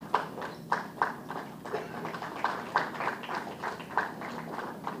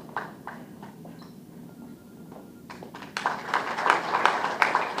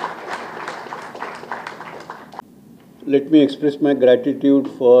let me express my gratitude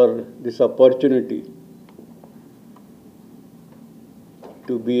for this opportunity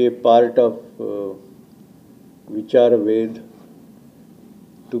to be a part of Vichar Vedh,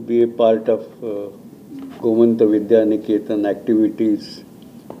 to be a part of Gomant Vidya Niketan activities,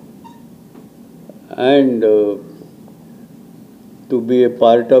 and to be a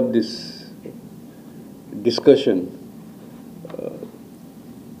part of this discussion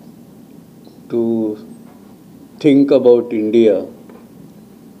to think about India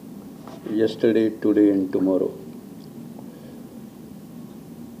yesterday, today and tomorrow.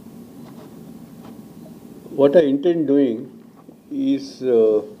 What I intend doing is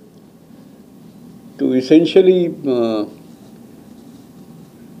to essentially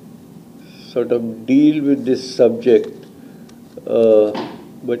sort of deal with this subject,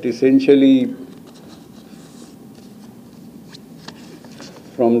 but essentially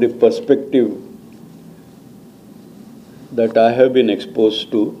from the perspective that I have been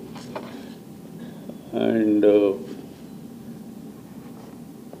exposed to, and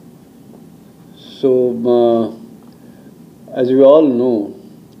so as we all know,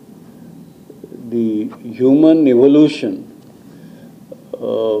 the human evolution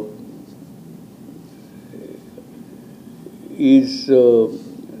is,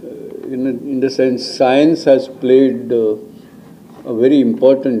 in the sense, science has played a very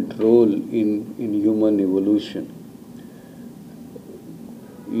important role in human evolution.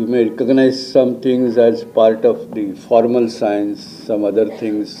 You may recognize some things as part of the formal science, some other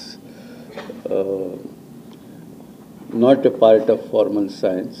things not a part of formal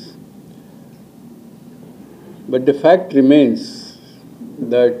science. But the fact remains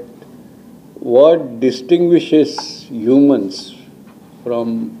that what distinguishes humans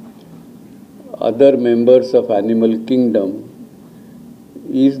from other members of animal kingdom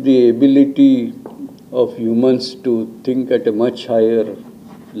is the ability of humans to think at a much higher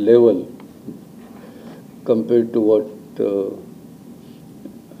level compared to what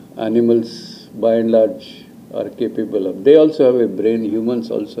animals by and large are capable of. They also have a brain, humans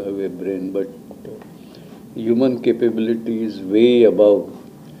also have a brain, but human capability is way above.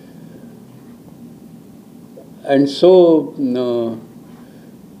 And so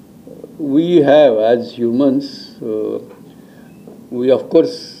we have, as humans, we of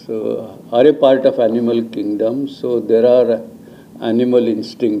course are a part of animal kingdom, so there are animal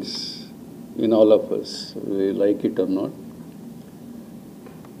instincts in all of us, we like it or not.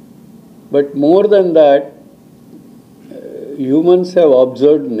 But more than that, humans have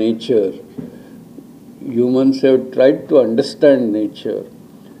observed nature. Humans have tried to understand nature.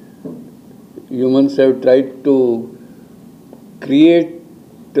 Humans have tried to create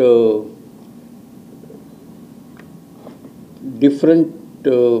different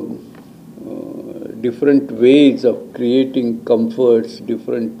ways of creating comforts,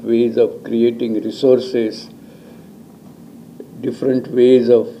 different ways of creating resources, different ways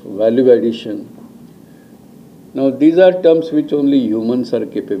of value addition. Now, these are terms which only humans are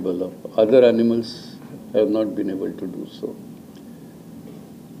capable of. Other animals have not been able to do so.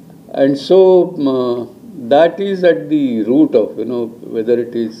 And so, that is at the root of, whether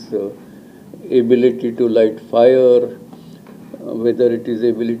it is ability to light fire, whether it is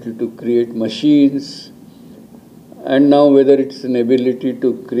ability to create machines, and now whether it's an ability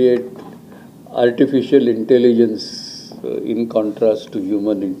to create artificial intelligence in contrast to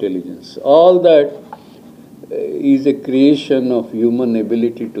human intelligence. All that is a creation of human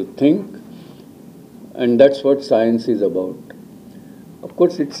ability to think, and that's what science is about. Of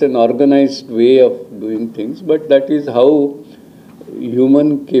course, it's an organized way of doing things, but that is how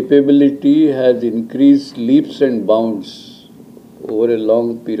human capability has increased leaps and bounds over a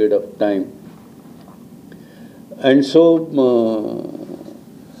long period of time. And so,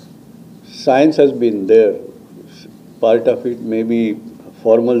 science has been there. Part of it may be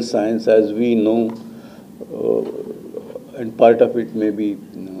formal science as we know, and part of it may be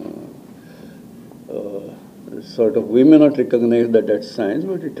sort of, we may not recognize that that's science,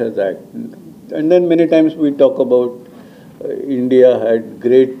 but it has acted. And then many times we talk about India had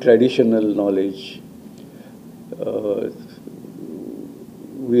great traditional knowledge.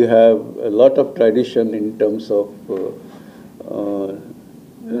 We have a lot of tradition in terms of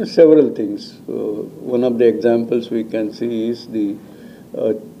several things. One of the examples we can see is to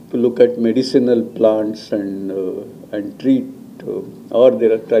look at medicinal plants and treat, or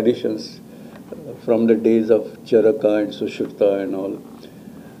there are traditions from the days of Charaka and Sushruta and all.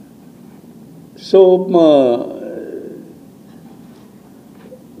 So,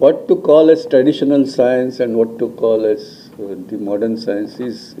 what to call as traditional science and what to call as the modern science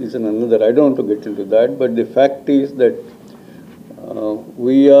is another. I don't want to get into that, but the fact fact is that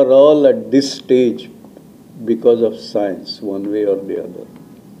we are all at this stage because of science, one way or the other.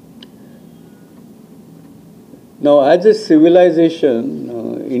 Now, as a civilization,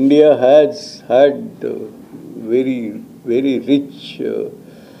 India has had very rich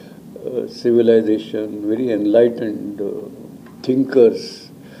civilization, very enlightened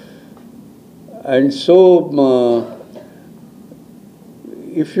thinkers. And so,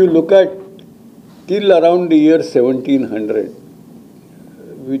 if you look at till around the year 1700,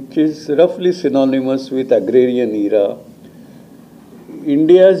 which is roughly synonymous with agrarian era,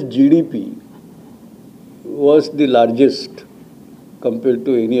 India's GDP was the largest compared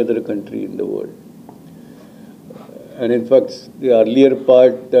to any other country in the world. And in fact, the earlier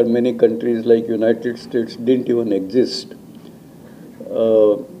part, there are many countries like United States didn't even exist.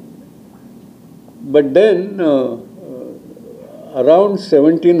 But then, around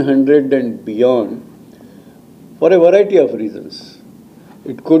 1700 and beyond, for a variety of reasons,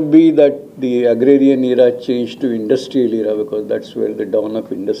 it could be that the agrarian era changed to industrial era because that's where the dawn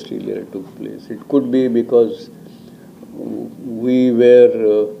of industrial era took place. It could be because we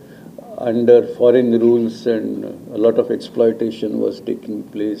were under foreign rules and a lot of exploitation was taking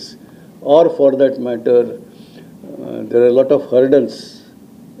place. Or for that matter, there are a lot of hurdles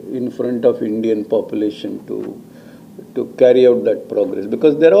in front of Indian population to carry out that progress.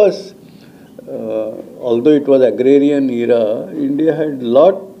 Because there was although it was agrarian era, India had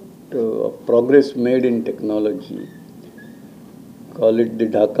lot of progress made in technology. Call it the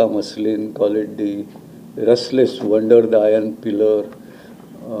Dhaka muslin, call it the restless wonder, the iron pillar,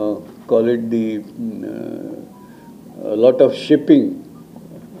 call it the a lot of shipping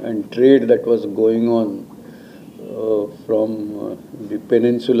and trade that was going on from the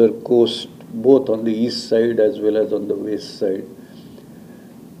peninsular coast, both on the east side as well as on the west side.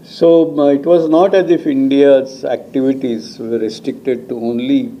 So it was not as if India's activities were restricted to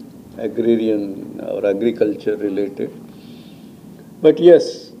only agrarian or agriculture related. But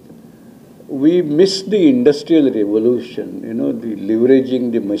yes, we missed the industrial revolution, the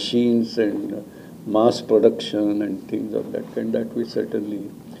leveraging the machines and mass production and things of that kind. That we certainly,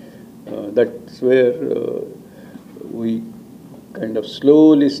 that's where we kind of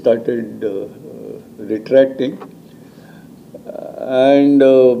slowly started retracting. And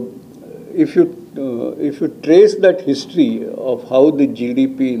if you trace that history of how the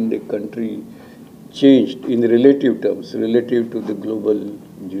GDP in the country changed in relative terms, relative to the global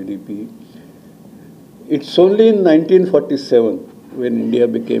GDP, it's only in 1947 when India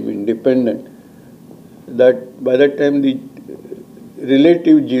became independent that by that time the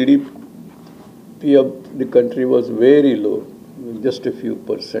relative GDP of the country was very low, just a few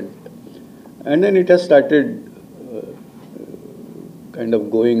percent. And then it has started kind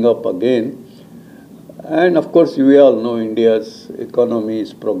of going up again. And of course, we all know India's economy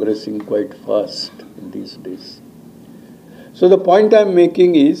is progressing quite fast these days. So the point I'm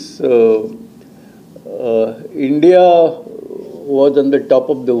making is India was on the top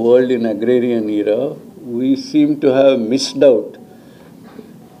of the world in agrarian era. We seem to have missed out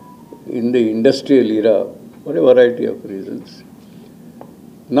in the industrial era for a variety of reasons.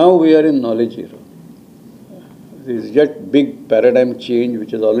 Now we are in knowledge era. This is just big paradigm change which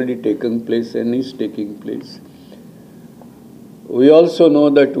has already taken place and is taking place. We also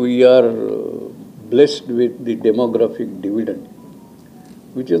know that we are blessed with the demographic dividend,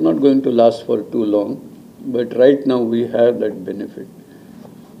 which is not going to last for too long, but right now we have that benefit.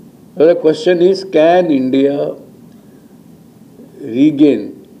 So the question is, can India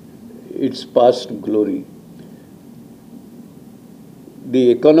regain its past glory?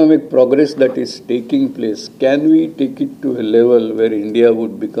 The economic progress that is taking place, can we take it to a level where India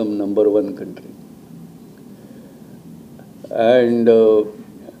would become number one country? And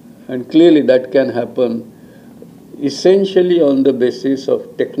clearly that can happen essentially on the basis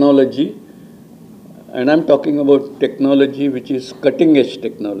of technology. And I'm talking about technology which is cutting edge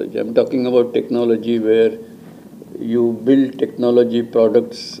technology. I'm talking about technology where you build technology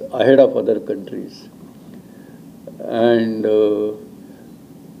products ahead of other countries. And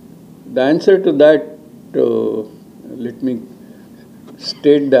the answer to that, let me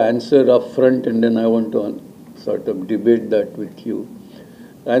state the answer up front and then I want to sort of debate that with you.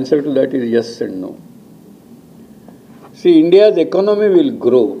 The answer to that is yes and no. See, India's economy will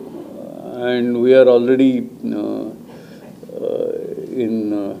grow and we are already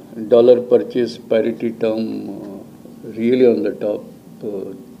in dollar purchase parity term really on the top.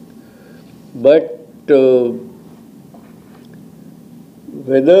 But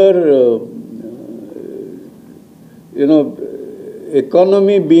whether,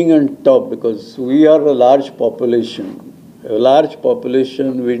 economy being on top, because we are a large population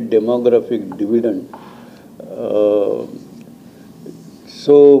with demographic dividend. Uh,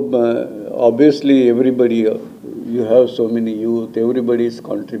 Obviously everybody, you have so many youth, everybody is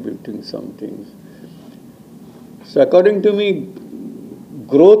contributing some things. So according to me,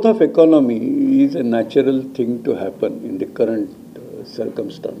 growth of economy is a natural thing to happen in the current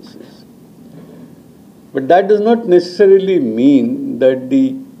circumstances. But that does not necessarily mean that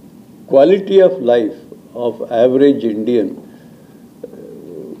the quality of life of average Indian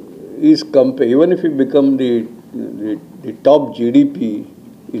is compared. Even if you become the top GDP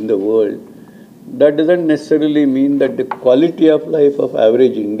in the world, that doesn't necessarily mean that the quality of life of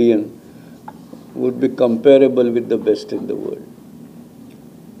average Indian would be comparable with the best in the world.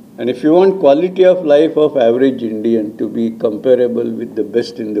 And if you want quality of life of average Indian to be comparable with the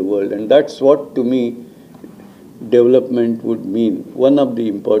best in the world, and that's what to me development would mean, one of the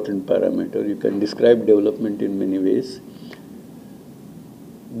important parameters. You can describe development in many ways.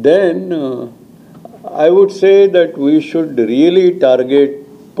 Then I would say that we should really target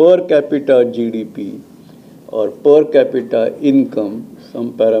per capita GDP or per capita income,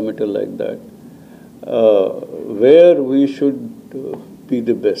 some parameter like that, where we should be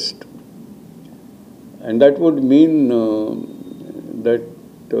the best. And that would mean that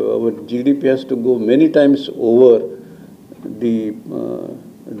our GDP has to go many times over the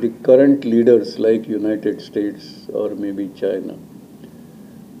current leaders like United States or maybe China.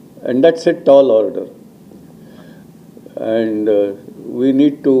 And that's a tall order. And we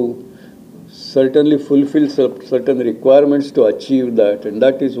need to certainly fulfill certain requirements to achieve that. And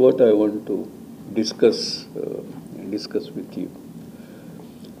that is what I want to discuss with you.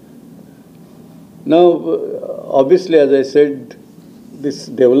 Now, obviously, as I said, this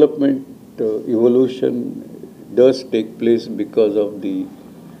development, evolution does take place because of the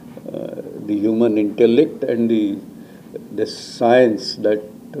human intellect and the science that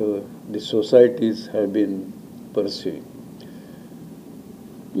the societies have been pursuing.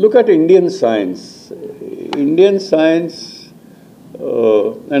 Look at Indian science. Indian science,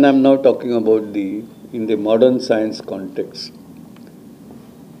 and I'm now talking about in the modern science context.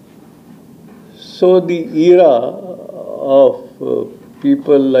 So the era of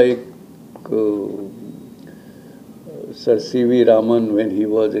people like Sir C.V. Raman when he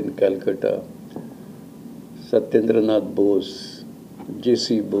was in Calcutta, Satyendranath Bose,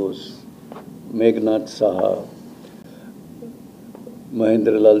 J.C. Bose, Meghnad Saha,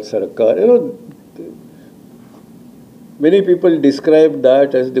 Mahendralal Sarkar, many people describe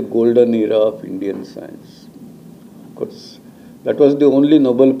that as the golden era of Indian science. Of course, that was the only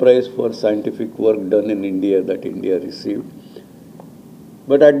Nobel Prize for scientific work done in India that India received.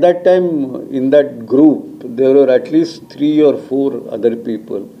 But at that time, in that group, there were at least 3 or 4 other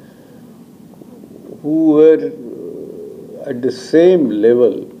people who were at the same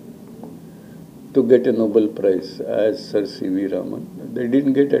level to get a Nobel Prize as Sir C.V. Raman. They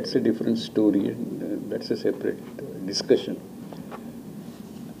didn't get, that's a different story, and that's a separate discussion.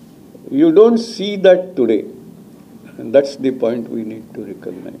 You don't see that today, and that's the point we need to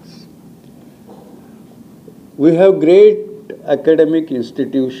recognize. We have great academic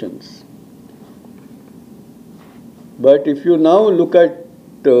institutions, but if you now look at,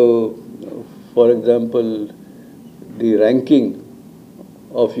 for example, the ranking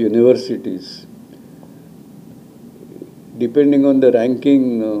of universities, depending on the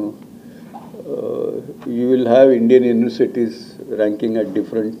ranking, you will have Indian universities ranking at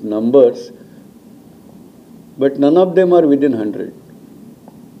different numbers, but none of them are within 100.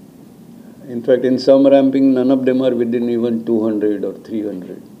 In fact, in some ranking, none of them are within even 200 or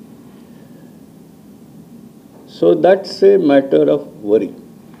 300. So that's a matter of worry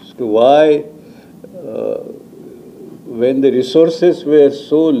as to why, when the resources were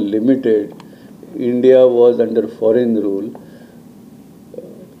so limited, India was under foreign rule,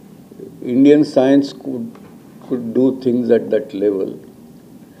 Indian science could do things at that level.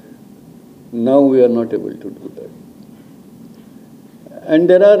 Now we are not able to do that. And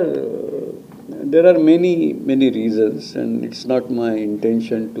there are many reasons, and it's not my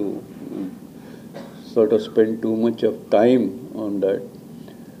intention to sort of spend too much of time on that.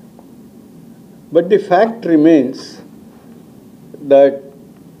 But the fact remains that,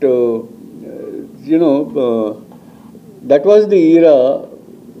 that was the era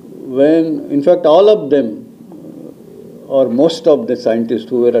when, in fact, all of them, or most of the scientists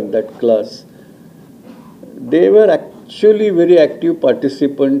who were at that class, they were actually very active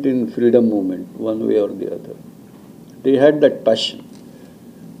participant in freedom movement, one way or the other. They had that passion.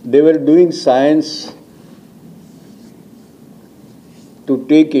 They were doing science to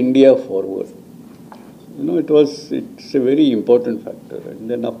take India forward. It's a very important factor. And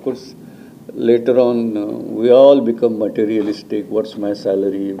then, of course, later on, we all become materialistic. What's my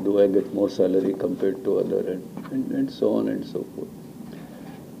salary? Do I get more salary compared to other? And so on and so forth.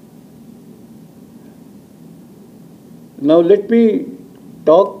 Now, let me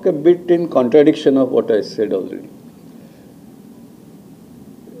talk a bit in contradiction of what I said already.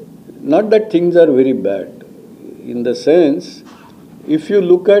 Not that things are very bad. In the sense, if you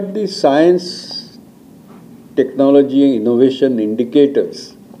look at the science, technology, innovation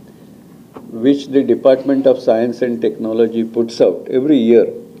indicators, which the Department of Science and Technology puts out every year,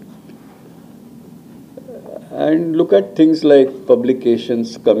 and look at things like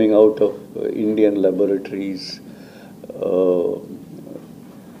publications coming out of Indian laboratories,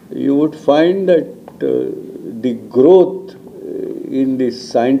 you would find that the growth in the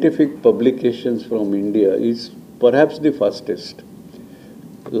scientific publications from India is perhaps the fastest.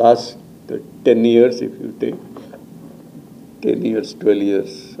 Last 10 years, if you take 10 years, 12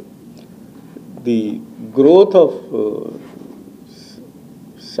 years, the growth of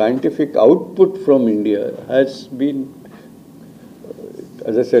scientific output from India has been,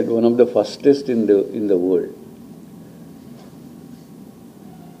 as I said, one of the fastest in the world.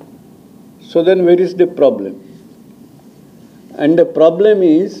 So then where is the problem? And the problem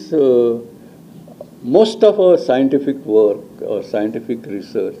is most of our scientific work or scientific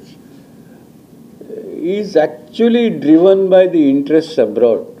research is actually driven by the interests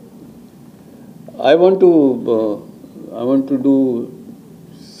abroad. I want to do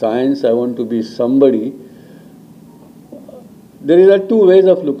science, I want to be somebody. There are two ways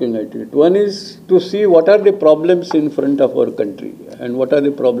of looking at it. One is to see what are the problems in front of our country and what are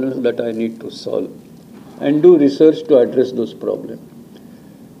the problems that I need to solve, and do research to address those problems.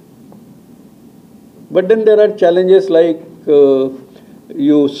 But then there are challenges like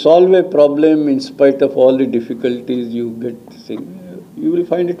you solve a problem in spite of all the difficulties you get. You will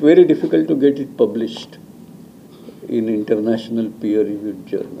find it very difficult to get it published in international peer-reviewed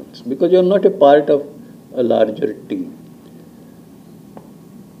journals because you are not a part of a larger team.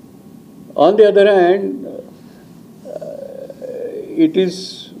 On the other hand, it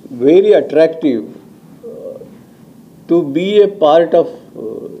is very attractive to be a part of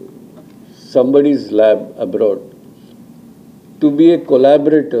somebody's lab abroad, to be a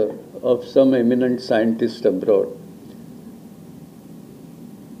collaborator of some eminent scientist abroad,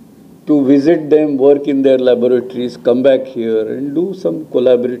 to visit them, work in their laboratories, come back here and do some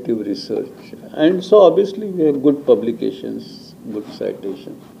collaborative research. And so obviously we have good publications, good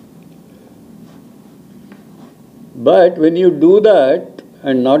citations. But when you do that,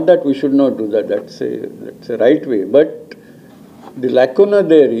 and not that we should not do that, that's a right way, but the lacuna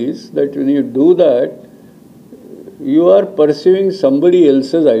there is that when you do that, you are pursuing somebody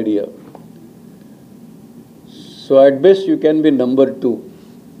else's idea. So at best you can be number two.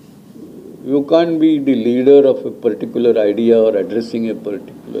 You can't be the leader of a particular idea or addressing a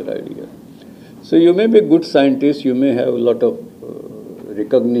particular idea. So you may be a good scientist, you may have a lot of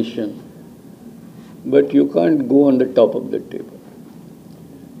recognition, but you can't go on the top of the table.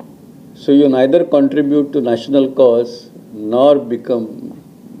 So you neither contribute to national cause nor become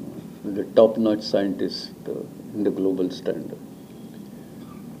the top-notch scientist in the global standard.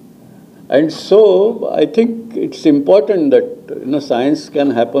 And so I think it's important that science can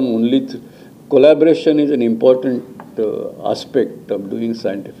happen only through collaboration is an important aspect of doing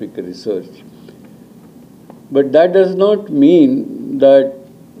scientific research. But that does not mean that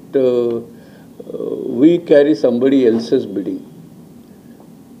we carry somebody else's bidding.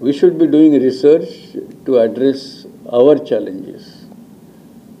 We should be doing research to address our challenges,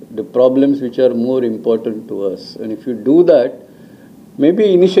 the problems which are more important to us. And if you do that,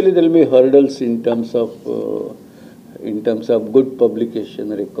 maybe initially there will be hurdles in terms of good publication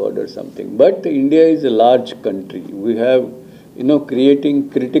record or something. But India is a large country. We have, creating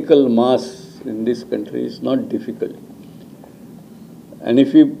critical mass in this country is not difficult. And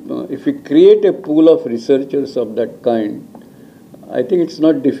if we create a pool of researchers of that kind, I think it's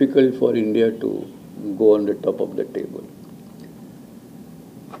not difficult for India to go on the top of the table.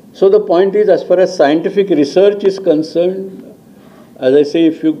 So the point is, as far as scientific research is concerned, as I say,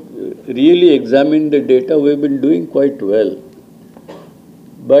 if you really examine the data, we've been doing quite well.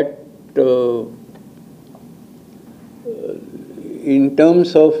 But in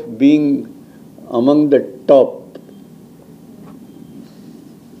terms of being among the top,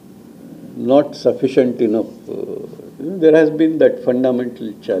 not sufficient enough. There has been that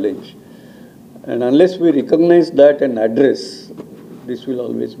fundamental challenge. And unless we recognize that and address, this will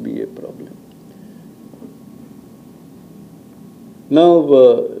always be a problem. Now,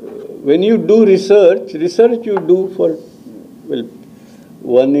 when you do research you do for, well,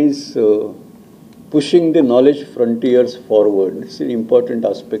 one is pushing the knowledge frontiers forward. It's an important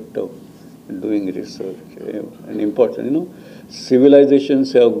aspect of doing research. An important,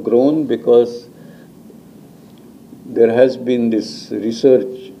 civilizations have grown because there has been this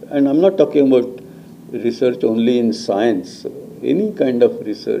research, and I'm not talking about research only in science, any kind of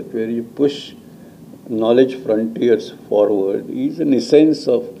research where you push knowledge frontiers forward is an essence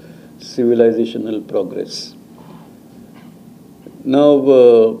of civilizational progress.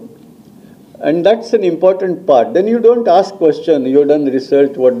 Now, and that's an important part. Then you don't ask question, you've done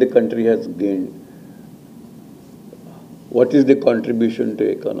research, what the country has gained. What is the contribution to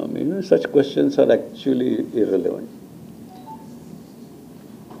economy? Such questions are actually irrelevant.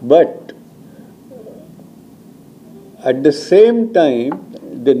 But at the same time,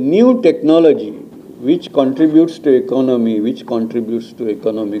 the new technology which contributes to economy, which contributes to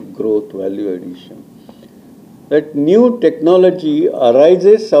economic growth, value addition, that new technology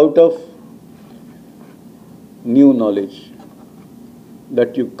arises out of new knowledge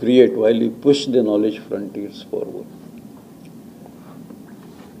that you create while you push the knowledge frontiers forward.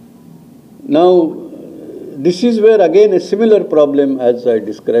 Now, this is where again a similar problem, as I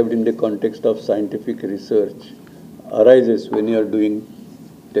described in the context of scientific research, arises when you are doing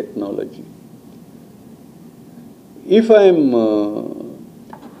technology. If I am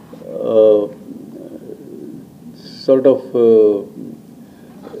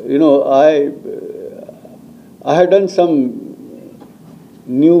I have done some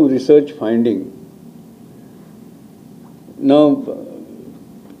new research finding. Now,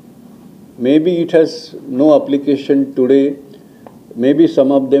 maybe it has no application today, maybe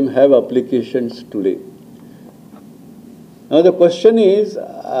some of them have applications today. Now the question is,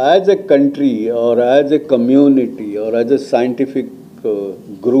 as a country or as a community or as a scientific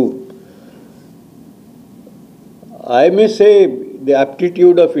group, I may say the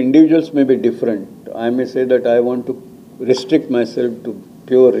aptitude of individuals may be different. I may say that I want to restrict myself to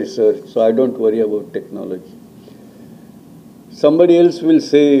pure research, so I don't worry about technology. Somebody else will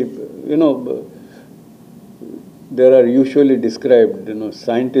say, there are usually described,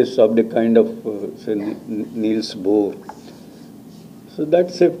 scientists of the kind of, say, Niels Bohr. So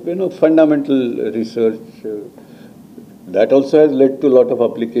that's a, fundamental research. That also has led to a lot of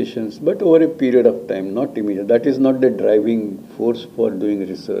applications, but over a period of time, not immediate. That is not the driving force for doing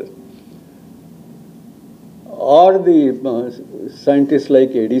research. Or the scientists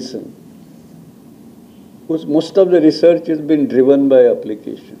like Edison, whose most of the research has been driven by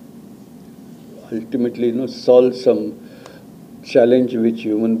application. Ultimately, solve some challenge which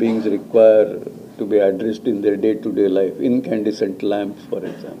human beings require to be addressed in their day-to-day life, incandescent lamps, for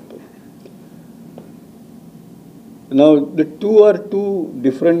example. Now, the two are two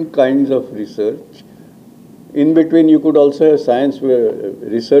different kinds of research. In between, you could also have science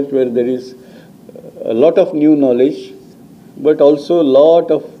research where there is a lot of new knowledge, but also a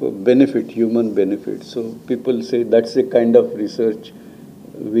lot of benefit, human benefit. So people say that's the kind of research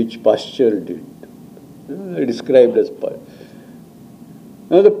which Pasteur did, described as part.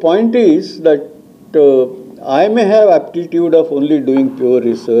 Now the point is that I may have aptitude of only doing pure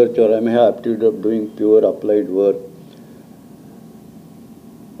research, or I may have aptitude of doing pure applied work.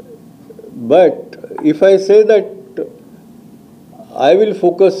 But if I say that I will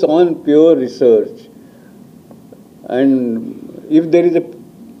focus on pure research, and if there is an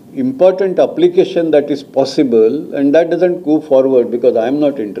important application that is possible, and that doesn't go forward because I am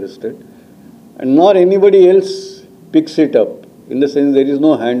not interested, and nor anybody else picks it up, in the sense there is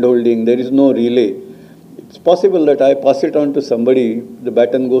no hand-holding, there is no relay. It's possible that I pass it on to somebody, the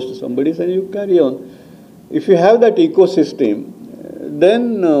baton goes to somebody, and you carry on. If you have that ecosystem,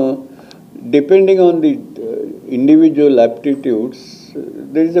 then depending on the individual aptitudes,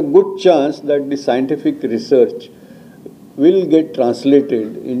 there is a good chance that the scientific research will get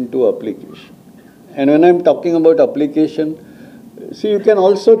translated into application. And when I'm talking about application, see, you can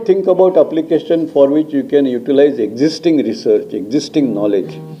also think about application for which you can utilize existing research, existing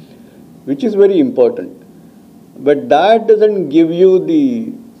knowledge, which is very important. But that doesn't give you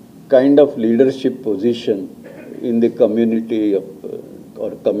the kind of leadership position in the community of,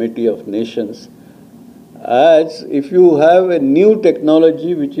 or committee of nations, as if you have a new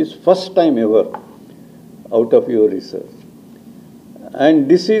technology which is first time ever out of your research. And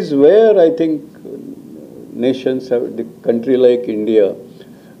this is where I think nations have, the country like India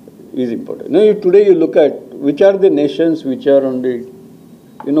is important. Now, today you look at which are the nations which are on the,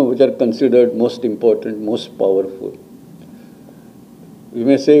 which are considered most important, most powerful. You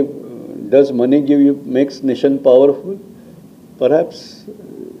may say, does money makes nation powerful? Perhaps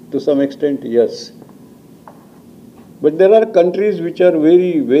to some extent, yes. But there are countries which are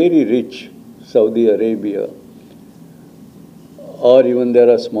very, very rich, Saudi Arabia, or even there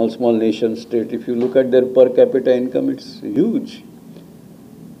are small nation states. If you look at their per capita income, it's huge.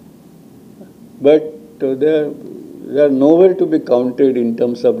 But they are nowhere to be counted in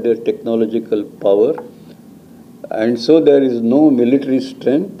terms of their technological power. And so there is no military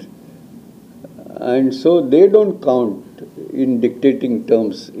strength. And so they don't count in dictating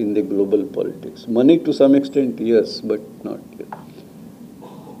terms in the global politics. Money to some extent, yes, but not yet.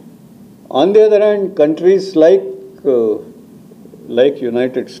 On the other hand, countries like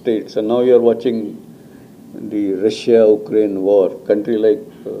United States, and now you are watching the Russia-Ukraine war, country like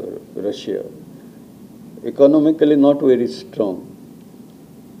Russia, economically not very strong,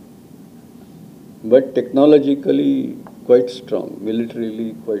 but technologically quite strong,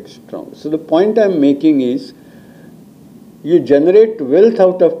 militarily quite strong. So the point I'm making is, you generate wealth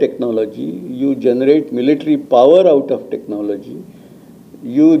out of technology, you generate military power out of technology,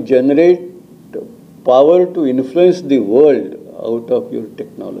 you generate power to influence the world out of your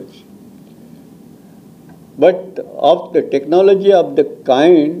technology. But of the technology of the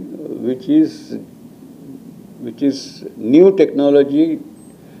kind which is new technology,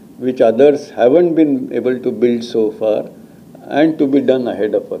 which others haven't been able to build so far, and to be done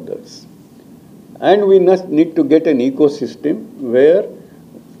ahead of others. And we need to get an ecosystem where,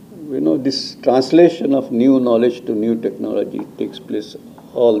 this translation of new knowledge to new technology takes place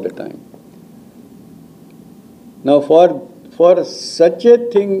all the time. Now, for such a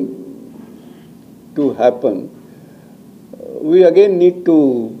thing to happen, we again need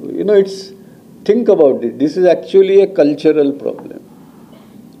to, think about it. This is actually a cultural problem.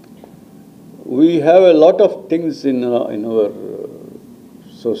 We have a lot of things in our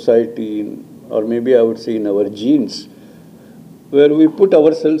society, or maybe I would say in our genes, where we put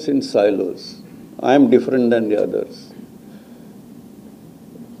ourselves in silos. I am different than the others.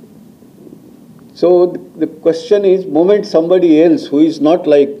 So the question is, moment somebody else who is not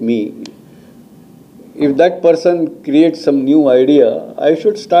like me, if that person creates some new idea, I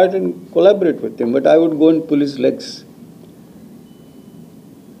should start and collaborate with him, but I would go and pull his legs.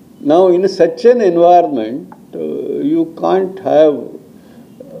 Now, in such an environment, you can't have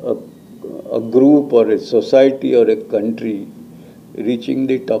a group or a society or a country reaching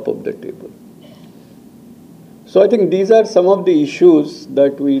the top of the table. So I think these are some of the issues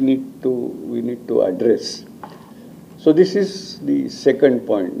that we need to address. So this is the second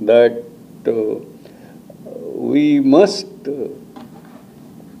point, that we must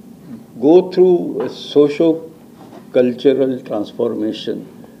go through a socio-cultural transformation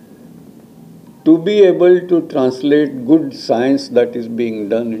to be able to translate good science that is being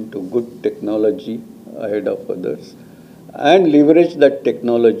done into good technology ahead of others, and leverage that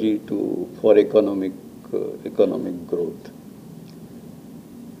technology for economic growth.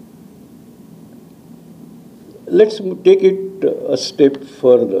 Let's take it a step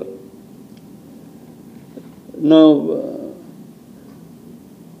further. Now,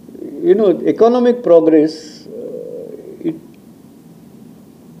 economic progress,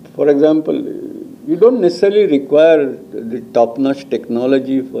 for example, you don't necessarily require the top-notch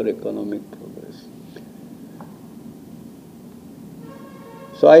technology for economic progress.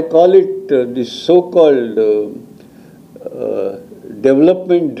 So I call it the so-called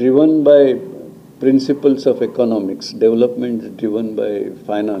development driven by principles of economics, development driven by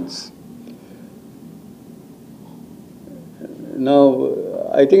finance. Now,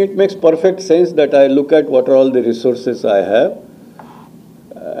 I think it makes perfect sense that I look at what are all the resources I have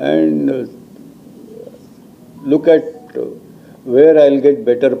and look at where I'll get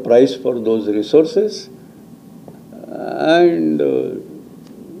better price for those resources and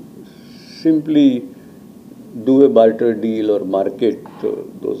simply do a barter deal or market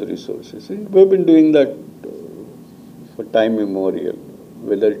those resources. And we've been doing that for time immemorial,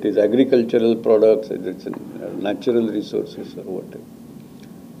 whether it is agricultural products, whether it's natural resources or whatever.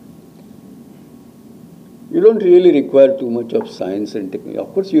 You don't really require too much of science and technique.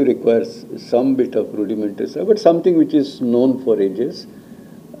 Of course, you require some bit of rudimentary science, but something which is known for ages.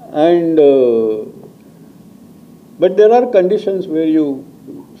 And but there are conditions where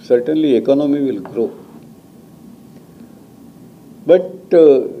certainly economy will grow. But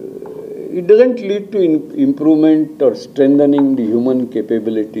it doesn't lead to improvement or strengthening the human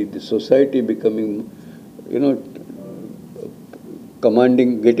capability, the society becoming,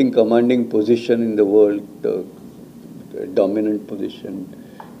 getting commanding position in the world, dominant position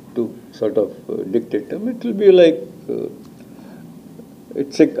to sort of dictate them. It will be like,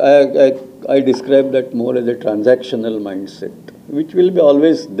 I describe that more as a transactional mindset. which will be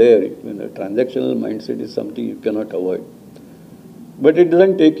always there. A transactional mindset is something you cannot avoid. But it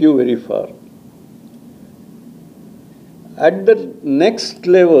doesn't take you very far. At the next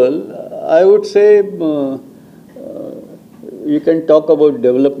level, I would say you can talk about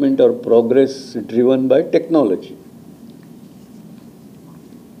development or progress driven by technology.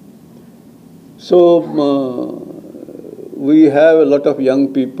 So, we have a lot of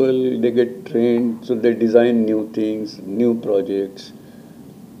young people, they get trained, so they design new things, new projects,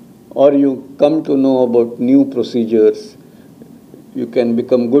 or you come to know about new procedures. You can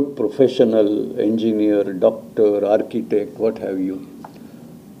become good professional, engineer, doctor, architect, what have you.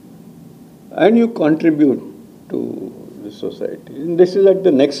 And you contribute to the society. And this is at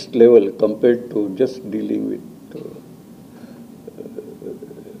the next level compared to just dealing with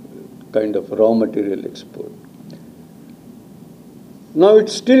kind of raw material export. Now, it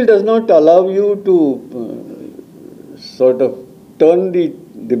still does not allow you to sort of turn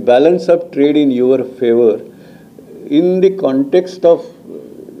the balance of trade in your favor in the context of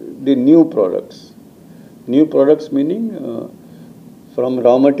the new products. New products meaning from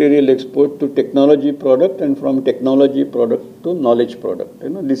raw material export to technology product, and from technology product to knowledge product.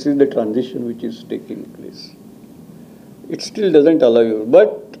 This is the transition which is taking place. It still doesn't allow you.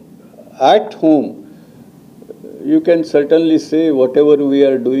 But at home, you can certainly say whatever we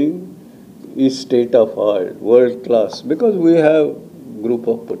are doing is state of art, world class, because we have group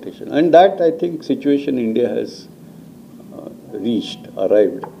of potential. And that, I think, situation India has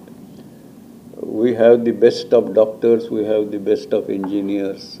arrived. We have the best of doctors, we have the best of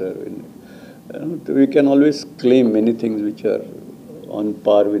engineers. We can always claim many things which are on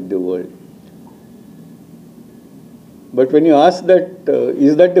par with the world. But when you ask that,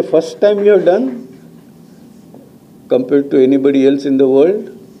 is that the first time you have done compared to anybody else in the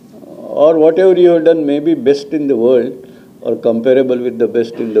world? Or whatever you have done may be best in the world or comparable with the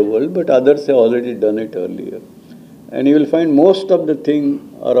best in the world, but others have already done it earlier. And you will find most of the things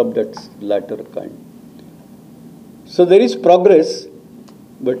are of that latter kind. So there is progress,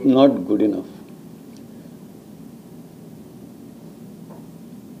 but not good enough.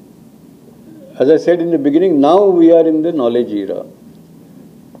 As I said in the beginning, now we are in the knowledge era.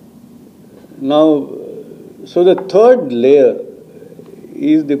 Now, so the third layer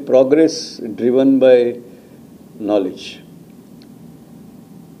is the progress driven by knowledge.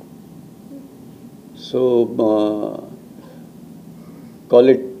 So, call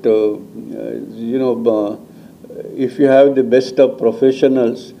it, if you have the best of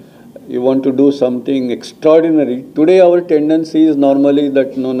professionals, you want to do something extraordinary. Today our tendency is normally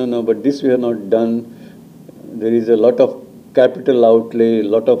that no, but this we have not done. There is a lot of capital outlay, a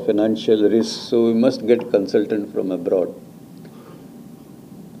lot of financial risk, so we must get a consultant from abroad.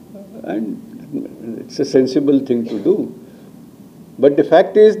 And it's a sensible thing to do. But the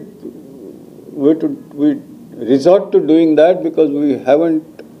fact is, we resort to doing that because we haven't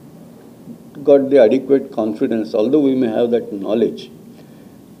got the adequate confidence, although we may have that knowledge.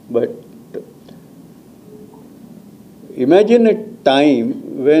 But imagine a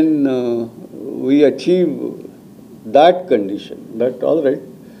time when we achieve that condition, that all right,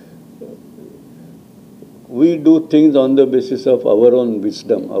 we do things on the basis of our own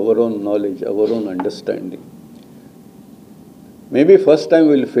wisdom, our own knowledge, our own understanding. Maybe first time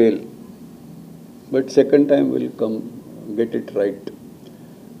we'll fail, but second time we'll come get it right.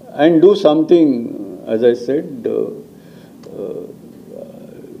 And do something, as I said,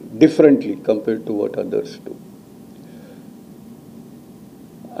 differently compared to what others do.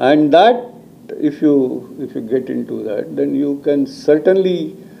 And that, if you get into that, then you can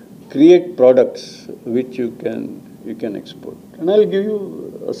certainly create products which you can export. And I'll give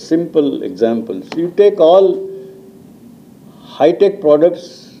you a simple example. So you take all high-tech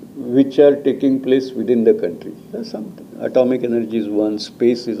products which are taking place within the country. There's something. Atomic energy is one,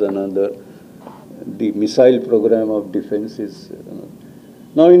 space is another, the missile program of defense is another.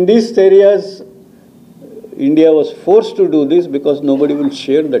 Now in these areas, India was forced to do this because nobody will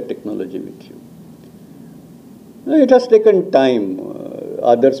share that technology with you. Now, it has taken time.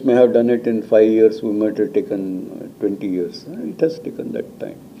 Others may have done it in 5 years, we might have taken 20 years. It has taken that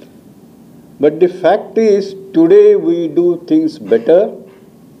time. But the fact is, today we do things better,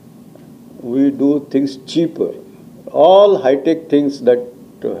 we do things cheaper. All high-tech things that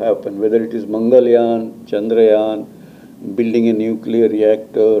happen, whether it is Mangalyaan, Chandrayaan, building a nuclear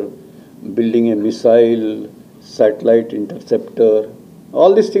reactor, building a missile, satellite interceptor,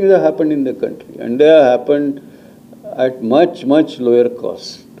 all these things have happened in the country, and they have happened at much, much lower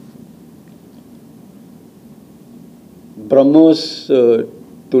cost. BrahMos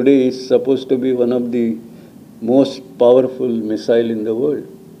today is supposed to be one of the most powerful missile in the world.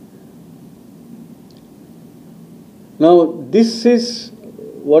 Now, this is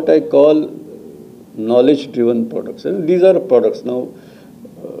what I call knowledge-driven products. And these are products. Now,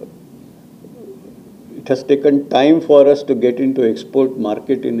 it has taken time for us to get into export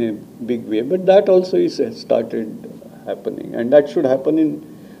market in a big way, but that also has started happening. And that should happen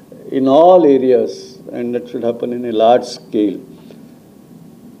in all areas, and that should happen in a large scale.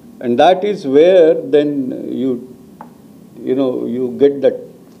 And that is where then you get that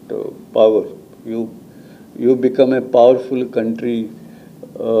power. You become a powerful country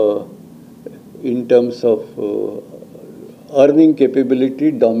in terms of earning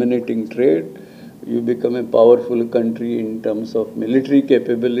capability, dominating trade. You become a powerful country in terms of military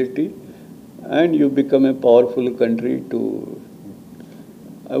capability, and you become a powerful country to,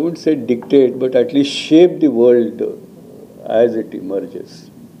 I would say dictate, but at least shape the world as it emerges.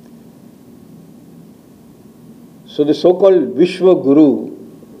 So the so-called Vishwa Guru,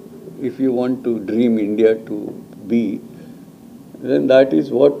 if you want to dream India to be, then that is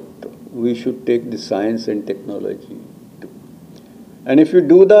what we should take the science and technology to. And if you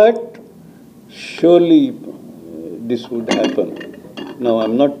do that, surely this would happen. Now,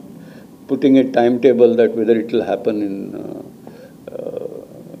 I'm not putting a timetable that whether it will happen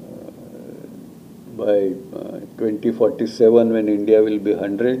by 2047 when India will be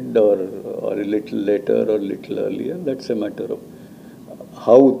 100 or a little later or a little earlier. That's a matter of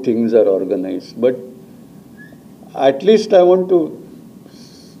how things are organized. But at least I want to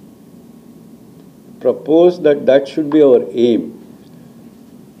propose that that should be our aim.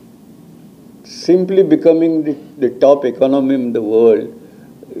 Simply becoming the top economy in the world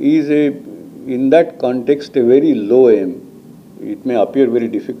is in that context, a very low aim. It may appear very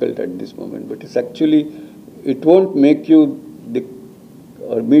difficult at this moment, but it's actually, it won't make you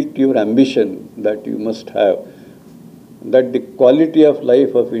or meet your ambition that you must have. That the quality of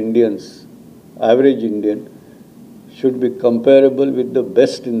life of Indians, average Indian, should be comparable with the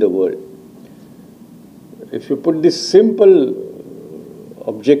best in the world. If you put this simple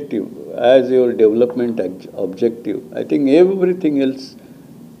objective as your development objective, I think everything else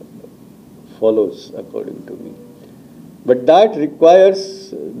follows, according to me. But that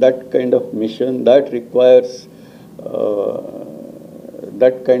requires that kind of mission, that requires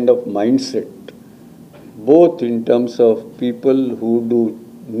that kind of mindset, both in terms of people who do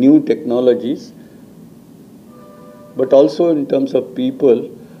new technologies, but also in terms of people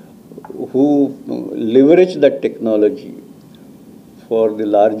who leverage that technology for the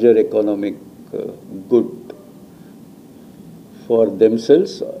larger economic good for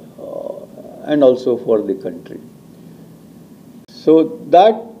themselves and also for the country. So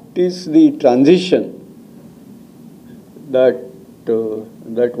that is the transition that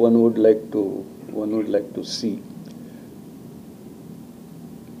one would like to see.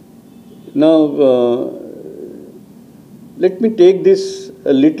 Now, let me take this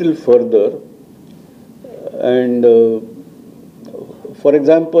a little further, and for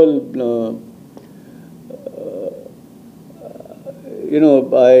example,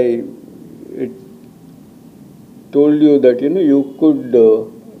 I told you that you could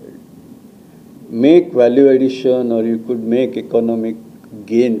make value addition or you could make economic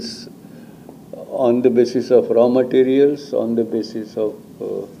gains on the basis of raw materials, on the basis of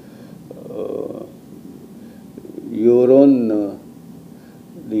your own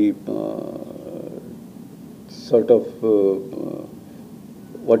sort of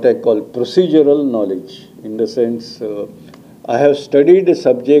what I call procedural knowledge, in the sense I have studied a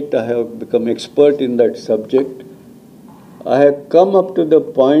subject, I have become expert in that subject. I have come up to the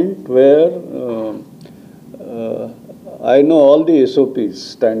point where I know all the SOPs,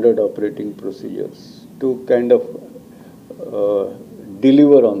 standard operating procedures, to kind of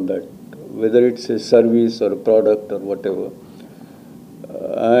deliver on that, whether it's a service or a product or whatever.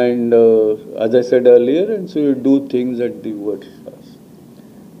 And as I said earlier, and so you do things at the world class.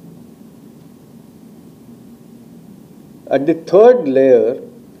 At the third layer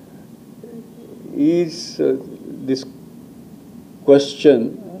is this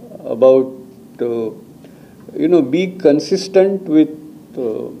question about, be consistent with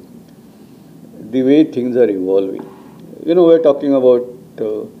the way things are evolving. We're talking about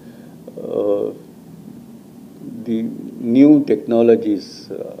the new technologies,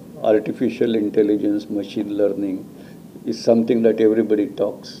 artificial intelligence, machine learning is something that everybody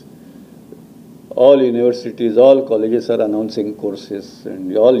talks. All universities, all colleges are announcing courses,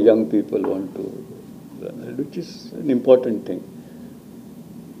 and all young people want to learn, which is an important thing.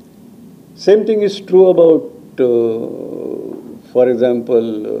 Same thing is true about, for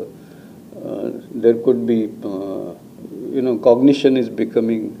example, There could be, cognition is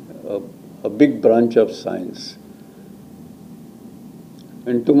becoming a big branch of science.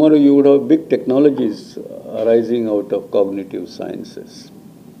 And tomorrow you would have big technologies arising out of cognitive sciences.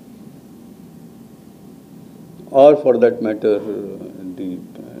 Or for that matter,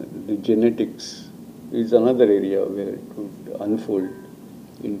 the genetics is another area where it would unfold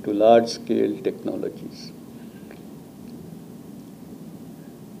into large-scale technologies.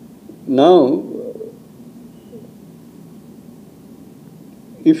 Now,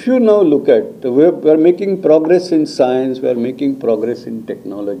 if you now look at, we are making progress in science, we are making progress in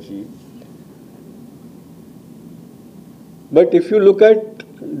technology. But if you look at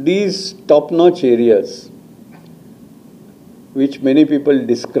these top-notch areas, which many people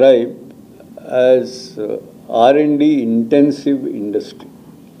describe as R&D intensive industry.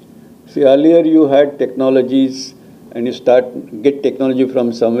 See, earlier you had technologies and you get technology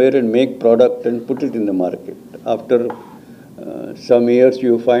from somewhere and make product and put it in the market. After some years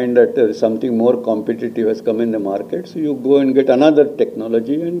you find that something more competitive has come in the market, so you go and get another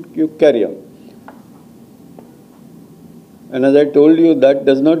technology and you carry on. And as I told you, that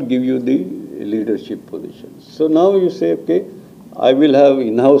does not give you the leadership position. So now you say, okay, I will have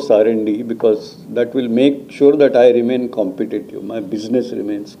in-house R&D because that will make sure that I remain competitive, my business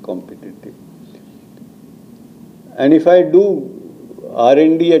remains competitive. And if I do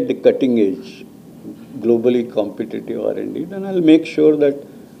R&D at the cutting edge, globally competitive R&D, then I'll make sure that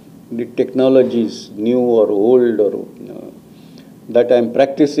the technologies, new or old or that I'm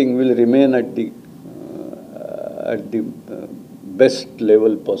practicing will remain at the best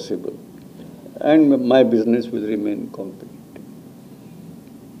level possible, and my business will remain competitive.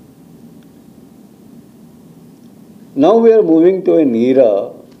 Now we are moving to an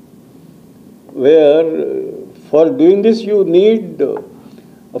era where for doing this you need,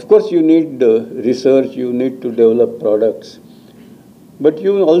 of course you need research, you need to develop products, but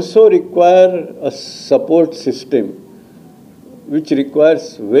you also require a support system which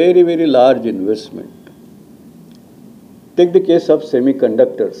requires very, very large investment. Take the case of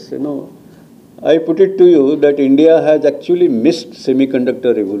semiconductors. I put it to you that India has actually missed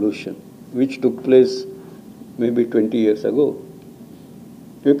semiconductor revolution, which took place maybe 20 years ago.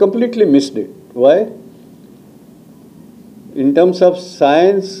 We completely missed it. Why? In terms of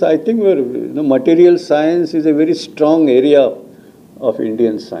science, I think material science is a very strong area of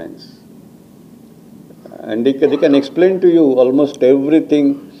Indian science. And they can explain to you almost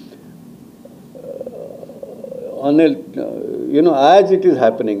everything on as it is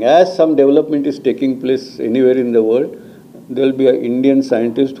happening, as some development is taking place anywhere in the world, there will be an Indian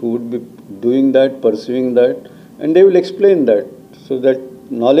scientist who would be doing that, pursuing that, and they will explain that. So that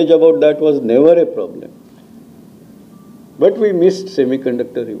knowledge about that was never a problem. But we missed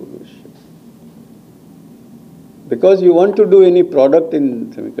semiconductor revolution. Because you want to do any product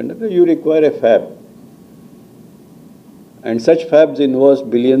in semiconductor, you require a fab. And such fabs involve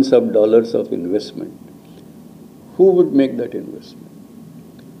billions of dollars of investment. Who would make that investment?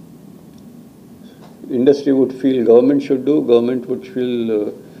 Industry would feel government should do, government would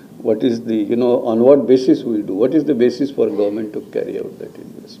feel what is the, on what basis we will do, what is the basis for government to carry out that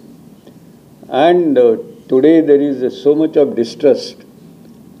investment. And today there is so much of distrust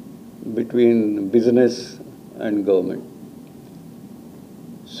between business and government.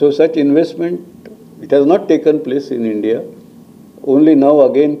 So such investment, it has not taken place in India. Only now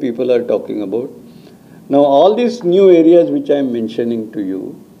again people are talking about. Now all these new areas which I am mentioning to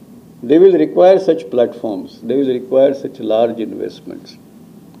you, they will require such platforms, they will require such large investments.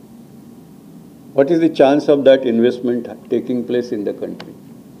 What is the chance of that investment taking place in the country?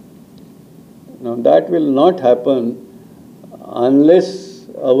 Now that will not happen unless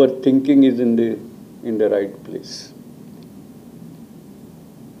our thinking is in the right place.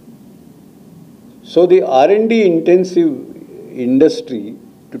 So the R&D intensive industry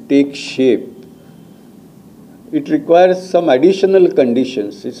to take shape, it requires some additional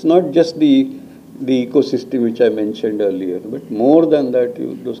conditions. It's not just the ecosystem which I mentioned earlier, but more than that,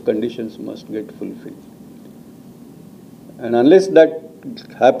 those conditions must get fulfilled. And unless that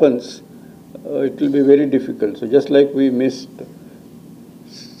happens, it will be very difficult. So just like we missed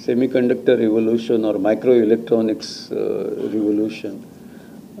semiconductor revolution or microelectronics revolution,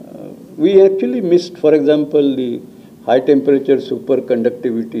 we actually missed, for example, the high temperature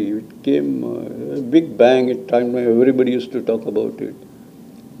superconductivity. It came a big bang at time when everybody used to talk about it.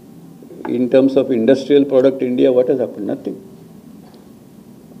 In terms of industrial product, India, what has happened? Nothing.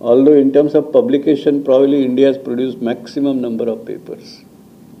 Although in terms of publication, probably India has produced maximum number of papers.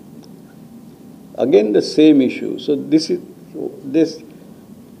 Again, the same issue. So this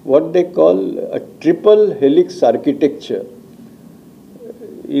what they call a triple helix architecture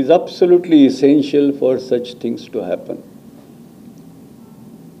is absolutely essential for such things to happen.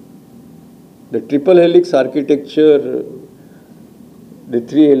 The triple helix architecture, the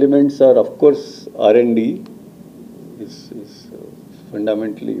three elements are, of course, R&D is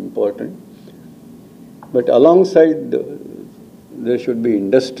fundamentally important. But alongside, there should be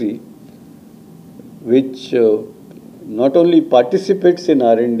industry, which not only participates in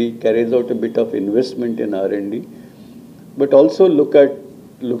R&D, carries out a bit of investment in R&D, but also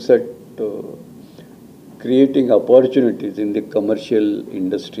looks at creating opportunities in the commercial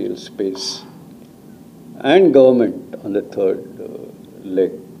industrial space. And government on the third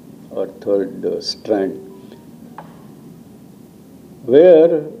leg or third strand,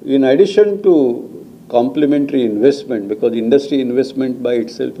 where in addition to complementary investment, because industry investment by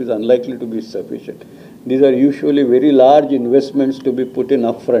itself is unlikely to be sufficient. These are usually very large investments to be put in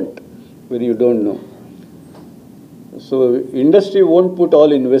upfront when you don't know. So industry won't put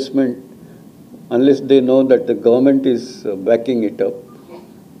all investment unless they know that the government is backing it up,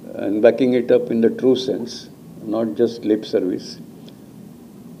 and backing it up in the true sense, not just lip service.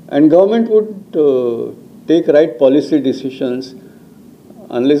 And government would take right policy decisions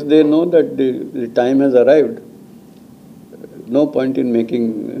unless they know that the time has arrived. No point in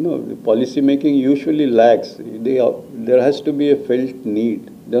making, the policy making usually lags. There has to be a felt need,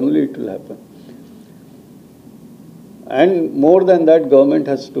 then only it will happen. And more than that, government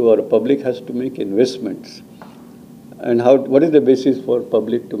has to, or public has to make investments. And what is the basis for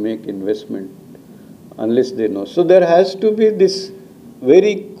public to make investment unless they know? So there has to be this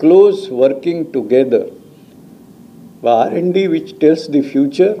very close working together. R&D, which tells the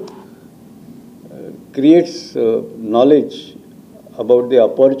future, creates knowledge about the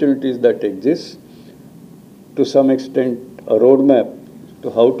opportunities that exist, to some extent a roadmap to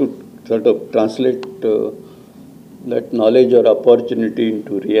how to sort of translate that knowledge or opportunity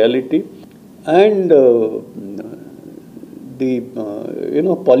into reality, and the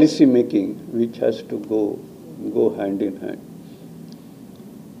policy making, which has to go hand in hand.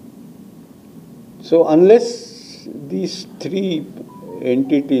 So unless these three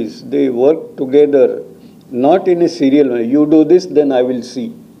entities, they work together, not in a serial way. You do this, then I will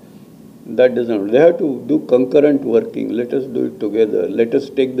see. That doesn't. They have to do concurrent working. Let us do it together. Let us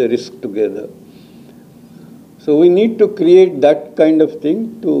take the risk together. So we need to create that kind of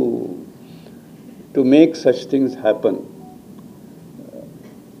thing to make such things happen.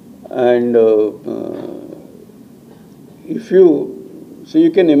 And so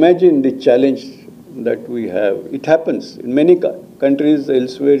you can imagine the challenge that we have. It happens in many countries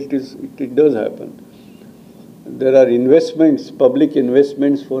elsewhere. It does happen. There are investments, public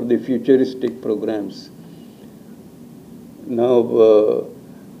investments for the futuristic programs. Now,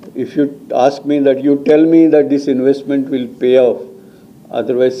 if you ask me that, you tell me that this investment will pay off,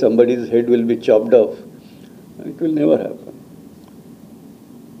 otherwise somebody's head will be chopped off, it will never happen.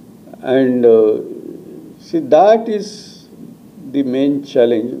 And see, that is the main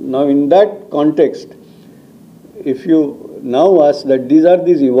challenge. Now, in that context, if you now ask that these are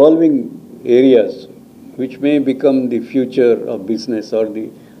these evolving areas which may become the future of business or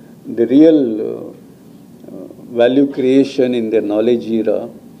the real value creation in the knowledge era,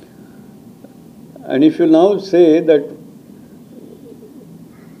 and if you now say that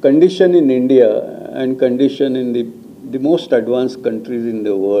condition in India and condition in the most advanced countries in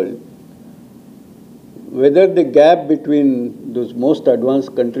the world, whether the gap between those most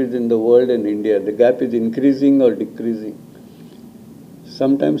advanced countries in the world and India, the gap is increasing or decreasing,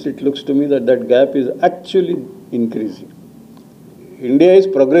 sometimes it looks to me that that gap is actually increasing. India is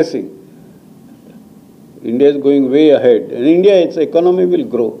progressing. India is going way ahead. And India, its economy will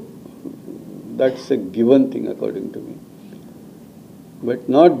grow. That's a given thing according to me. But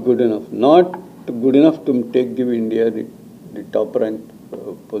not good enough. Not good enough to give India the top rank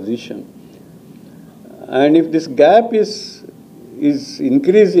position. And if this gap is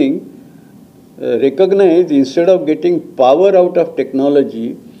increasing, recognize, instead of getting power out of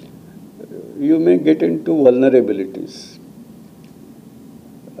technology, you may get into vulnerabilities.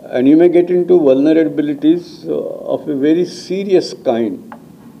 And you may get into vulnerabilities of a very serious kind.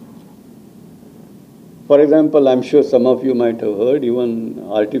 For example, I'm sure some of you might have heard, even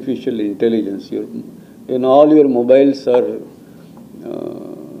artificial intelligence. All your mobiles are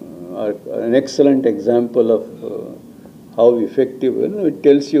an excellent example of how effective. It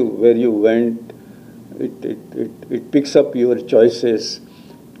tells you where you went. It picks up your choices,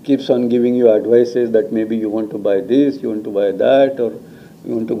 keeps on giving you advices that maybe you want to buy this, you want to buy that, or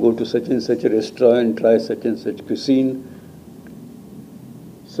you want to go to such and such a restaurant, try such and such cuisine.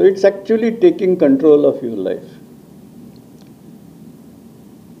 So it's actually taking control of your life.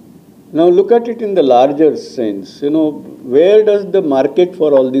 Now look at it in the larger sense. Where does the market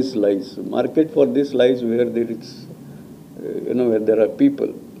for all this lies? Market for this lies where there is, where there are people.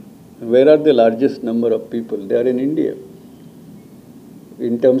 Where are the largest number of people? They are in India.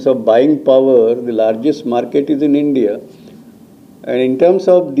 In terms of buying power, the largest market is in India. And in terms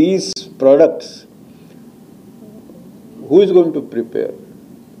of these products, who is going to prepare?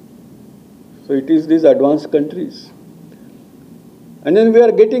 So it is these advanced countries. And then we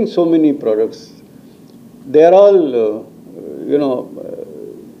are getting so many products. They are all,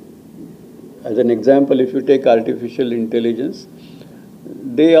 as an example, if you take artificial intelligence,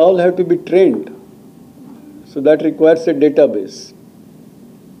 they all have to be trained. So that requires a database.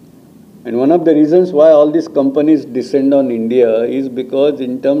 And one of the reasons why all these companies descend on India is because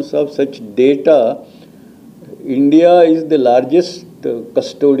in terms of such data, India is the largest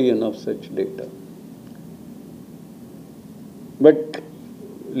custodian of such data. But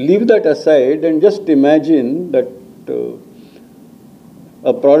leave that aside and just imagine that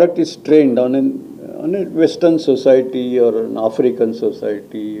a product is trained on a Western society or an African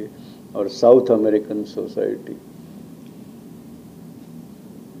society or South American society.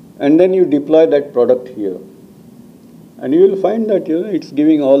 And then you deploy that product here. And you will find that it's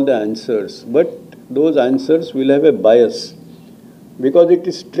giving all the answers. But those answers will have a bias because it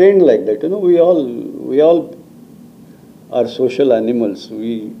is trained like that. We all are social animals.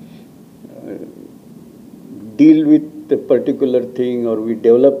 We deal with a particular thing or we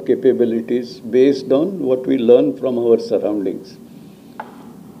develop capabilities based on what we learn from our surroundings.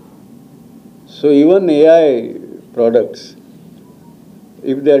 So even AI products,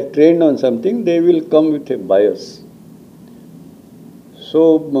 if they are trained on something, they will come with a bias.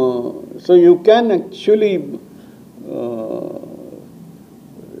 So you can actually,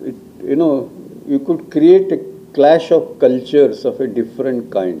 you could create a clash of cultures of a different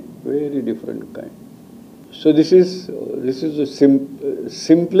kind, very different kind. So this is the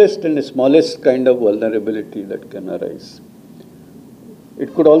simplest and the smallest kind of vulnerability that can arise.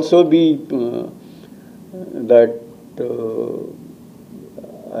 It could also be that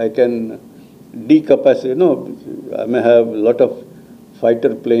I can decapacitate, I may have a lot of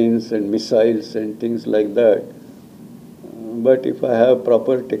fighter planes and missiles and things like that. But if I have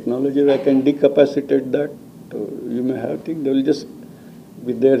proper technology, I can decapacitate that. You may have things, they will just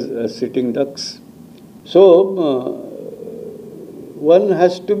be there sitting ducks. So one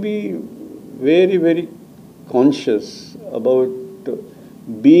has to be very, very conscious about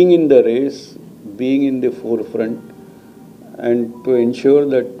being in the race, being in the forefront, and to ensure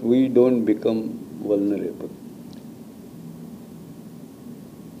that we don't become vulnerable.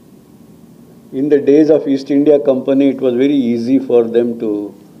 In the days of East India Company, it was very easy for them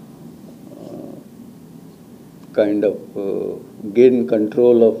to kind of gain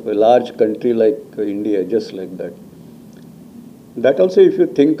control of a large country like India, just like that. That also, if you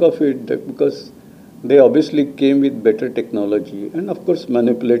think of it, because they obviously came with better technology and of course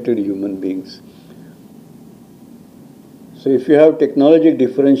manipulated human beings. So if you have technology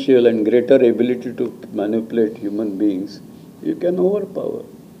differential and greater ability to manipulate human beings, you can overpower.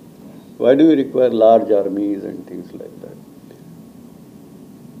 Why do you require large armies and things like that?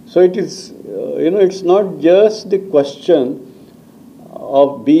 So it is, it's not just the question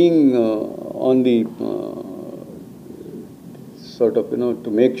of being on the sort of, to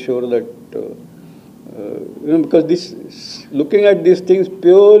make sure that, because this, looking at these things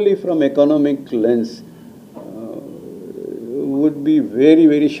purely from economic lens would be very,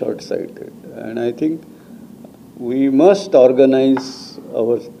 very short-sighted. And I think we must organize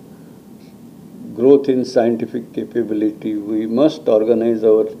our growth in scientific capability. We must organize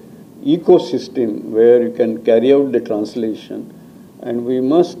our ecosystem where you can carry out the translation, and we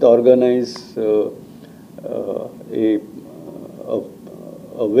must organize a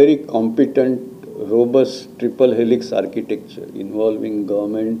very competent, robust triple helix architecture involving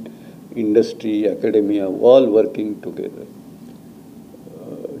government, industry, academia, all working together.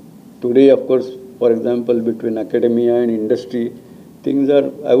 Today, of course, for example, between academia and industry, things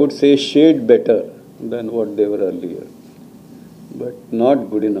are, I would say, shade better than what they were earlier, but not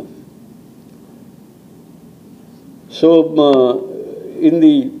good enough. So, in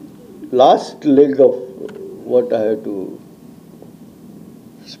the last leg of what I have to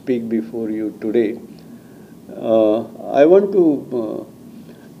speak before you today, I want to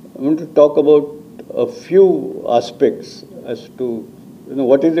talk about a few aspects as to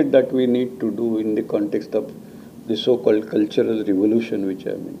what is it that we need to do in the context of the so-called cultural revolution which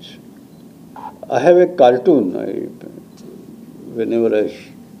I mentioned. I have a cartoon. Whenever I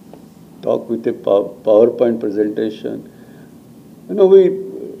talk with a PowerPoint presentation.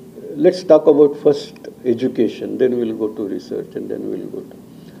 Let's talk about first education, then we'll go to research, and then we'll go to.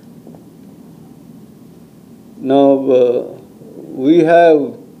 Now, we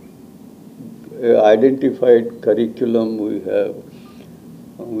have identified curriculum,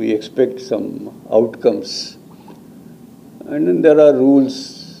 we expect some outcomes, and then there are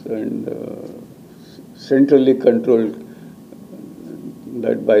rules and centrally controlled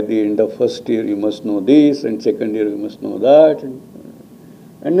that by the end of first year you must know this, and second year you must know that,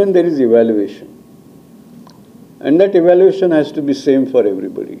 and then there is evaluation. And that evaluation has to be same for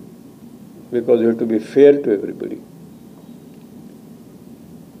everybody, because you have to be fair to everybody.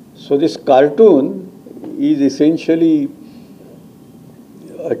 So this cartoon is essentially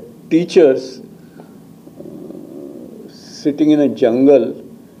a teachers sitting in a jungle,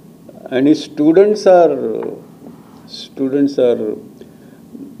 and his students are,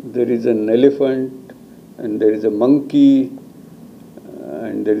 there is an elephant, and there is a monkey,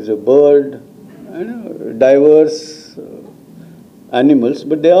 and there is a bird, and diverse animals,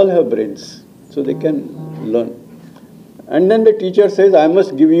 but they all have brains, so they can learn. And then the teacher says, I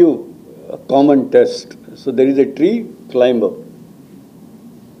must give you a common test. So there is a tree, climb up.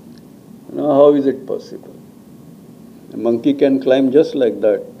 Now, how is it possible? A monkey can climb just like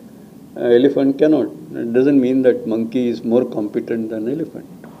that. An elephant cannot. It doesn't mean that monkey is more competent than elephant.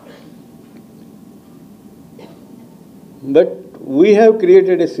 But we have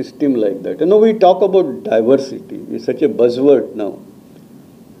created a system like that. We talk about diversity. It's such a buzzword now.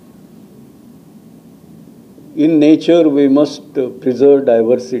 In nature, we must preserve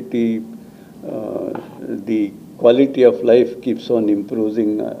diversity. The quality of life keeps on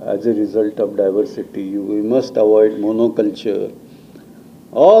improving as a result of diversity. We must avoid monoculture.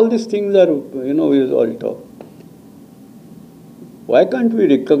 All these things are, we all talk. Why can't we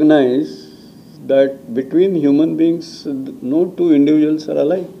recognize that between human beings, no two individuals are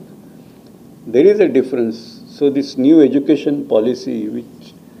alike? There is a difference. So this new education policy,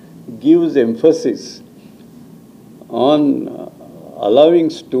 which gives emphasis on allowing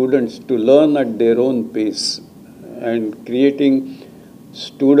students to learn at their own pace and creating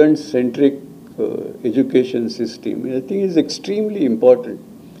student-centric education system, I think is extremely important.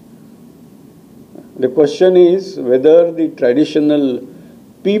 The question is whether the traditional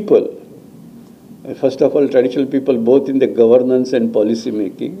people, first of all, traditional people both in the governance and policy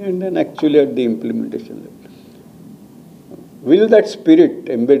making, and then actually at the implementation level, will that spirit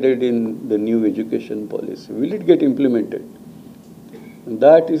embedded in the new education policy, will it get implemented? And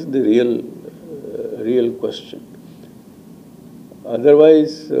that is the real question.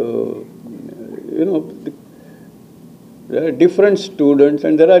 Otherwise, there are different students,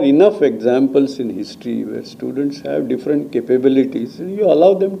 and there are enough examples in history where students have different capabilities, and you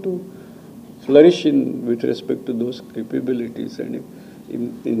allow them to flourish with respect to those capabilities. And if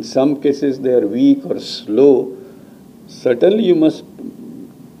in some cases they are weak or slow, certainly you must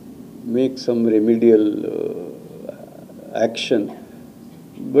make some remedial action,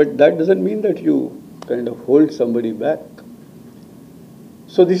 but that doesn't mean that you kind of hold somebody back.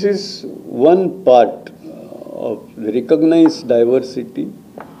 So this is one part of the recognized diversity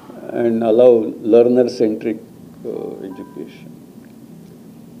and allow learner-centric education.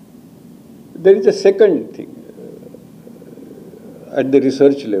 There is a second thing at the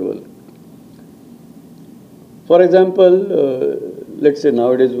research level. For example, let's say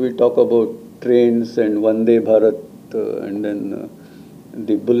nowadays we talk about trains and Vande Bharat and then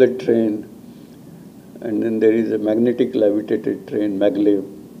the bullet train, and then there is a magnetic levitated train, maglev.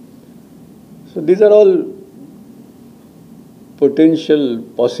 So these are all potential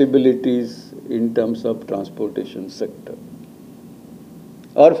possibilities in terms of transportation sector.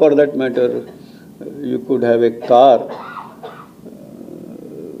 Or for that matter, you could have a car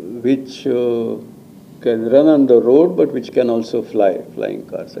which can run on the road, but which can also fly, flying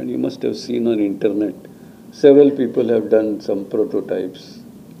cars. And you must have seen on internet, several people have done some prototypes.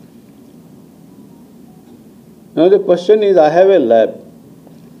 Now the question is, I have a lab,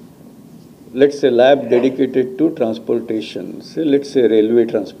 let's say lab dedicated to transportation, say let's say railway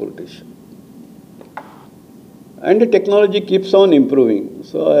transportation. And the technology keeps on improving.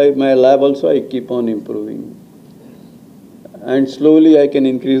 So my lab also, I keep on improving. And slowly I can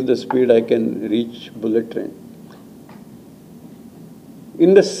increase the speed, I can reach bullet train.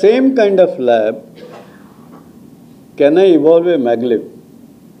 In the same kind of lab, can I evolve a maglev?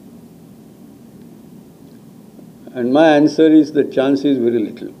 And my answer is the chance is very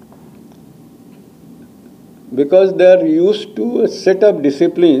little. Because they are used to a set of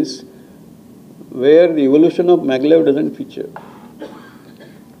disciplines where the evolution of maglev doesn't feature.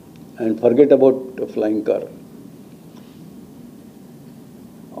 and forget about a flying car.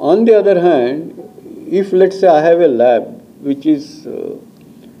 On the other hand, if let's say I have a lab which is,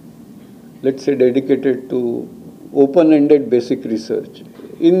 let's say, dedicated to open-ended basic research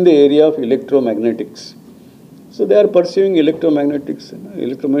in the area of electromagnetics. So they are pursuing electromagnetics.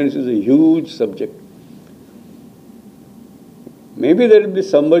 Electromagnetics is a huge subject. Maybe there will be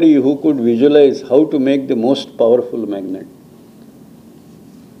somebody who could visualize how to make the most powerful magnet.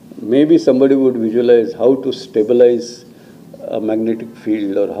 Maybe somebody would visualize how to stabilize a magnetic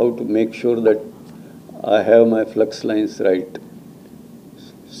field or how to make sure that I have my flux lines right.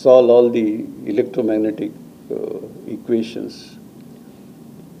 Solve all the electromagnetic equations.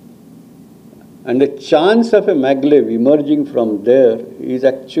 And the chance of a maglev emerging from there is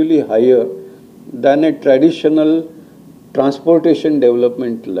actually higher than a traditional transportation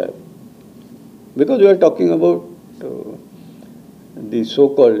development lab. Because we are talking about the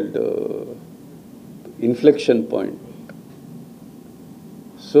so-called inflection point.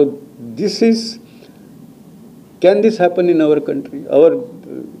 So this is, can this happen in our country? Our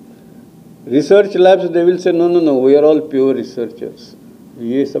research labs, they will say, no, we are all pure researchers.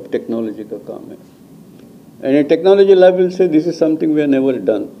 ये सब technology का काम है. And a technology lab will say, this is something we have never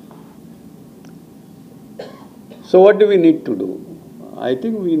done. So what do we need to do? I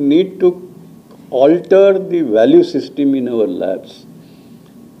think we need to alter the value system in our labs.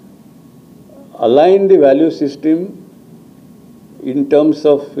 Align the value system in terms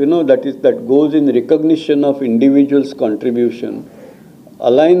of, that goes in recognition of individuals' contribution.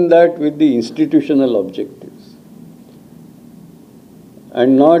 Align that with the institutional objectives.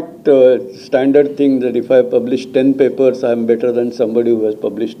 And not standard thing that if I publish 10 papers, I am better than somebody who has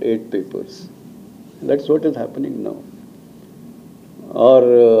published 8 papers. That's what is happening now.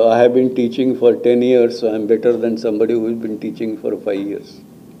 Or I have been teaching for 10 years, so I am better than somebody who has been teaching for 5 years.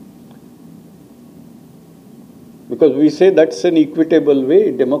 Because we say that's an equitable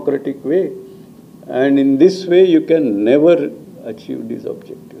way, democratic way. And in this way, you can never achieve these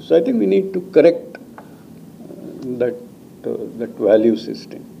objectives. So I think we need to correct that value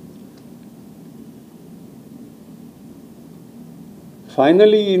system.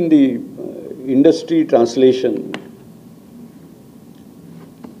 Finally, in the industry translation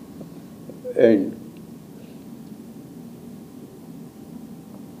end,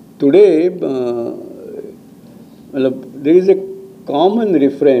 today there is a common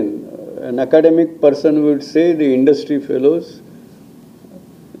refrain. An academic person would say the industry fellows,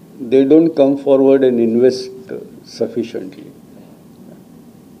 they don't come forward and invest sufficiently.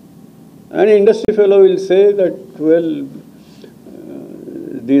 An industry fellow will say that, well,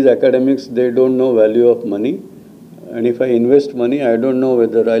 these academics, they don't know value of money, and if I invest money, I don't know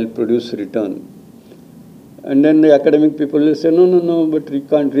whether I'll produce return. And then the academic people will say, no, but you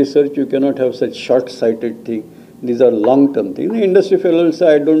can't research, you cannot have such short-sighted thing. These are long-term things. The industry fellow will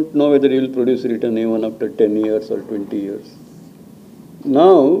say, I don't know whether you will produce return even after 10 years or 20 years.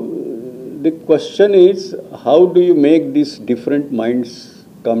 Now, the question is, how do you make these different minds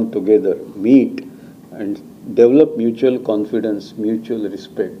come together, meet, and develop mutual confidence, mutual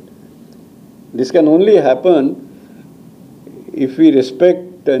respect? This can only happen if we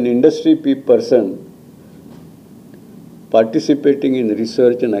respect an industry person participating in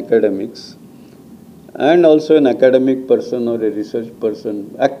research and academics, and also an academic person or a research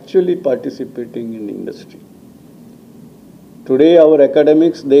person actually participating in industry. Today, our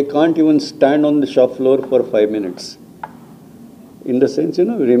academics, they can't even stand on the shop floor for 5 minutes. In the sense,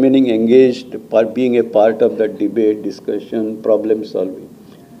 remaining engaged, being a part of that debate, discussion, problem solving.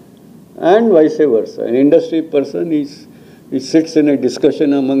 And vice versa. An industry person he sits in a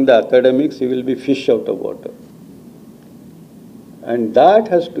discussion among the academics, he will be fish out of water. And that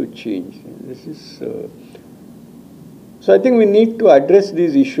has to change. This is so I think we need to address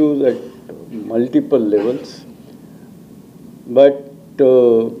these issues at multiple levels. But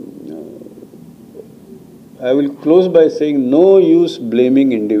I will close by saying no use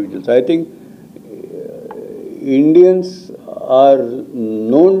blaming individuals. I think Indians are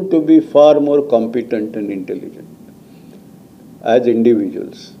known to be far more competent and intelligent as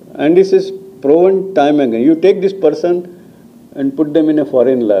individuals. And this is proven time and again. You take this person and put them in a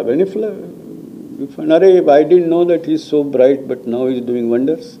foreign lab. And if I didn't know that he's so bright, but now he's doing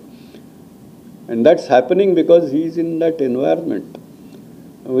wonders. And that's happening because he's in that environment.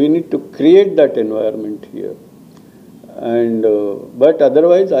 We need to create that environment here. And but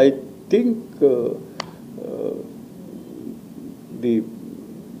otherwise, I think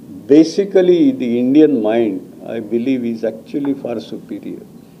basically the Indian mind, I believe, is actually far superior.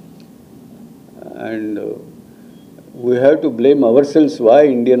 And we have to blame ourselves why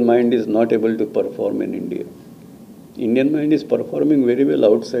Indian mind is not able to perform in India. Indian mind is performing very well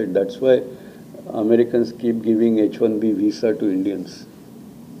outside. That's why Americans keep giving H-1B visa to Indians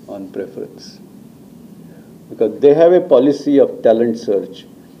on preference. Because they have a policy of talent search.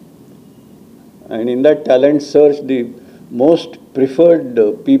 And in that talent search, the most preferred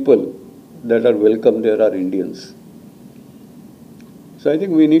people that are welcome there are Indians. So I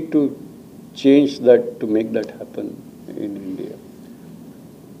think we need to change that to make that happen in India.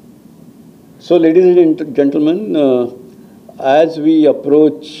 So ladies and gentlemen, as we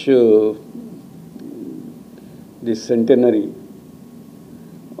approach the centenary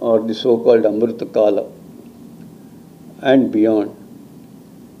or the so-called Amrita Kala and beyond,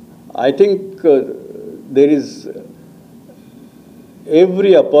 I think there is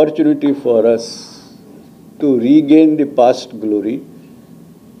every opportunity for us to regain the past glory,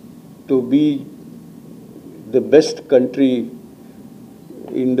 to be the best country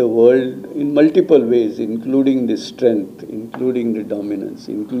in the world in multiple ways, including the strength, including the dominance,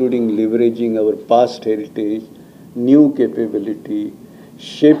 including leveraging our past heritage, new capability,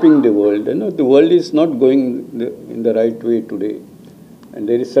 shaping the world. You know, the world is not going in the right way today, and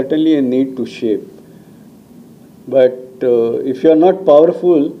there is certainly a need to shape. But if you are not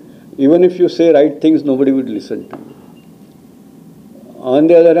powerful, even if you say right things, nobody would listen to you. On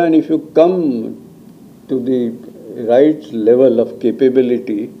the other hand, if you come to the right level of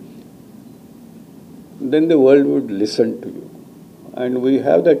capability, then the world would listen to you. And we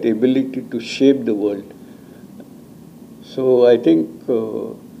have that ability to shape the world. So I think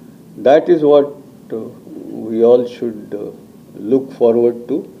that is what we all should look forward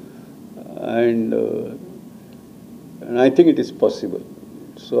to. And I think it is possible.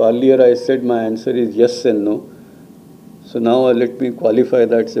 So earlier I said my answer is yes and no. So now let me qualify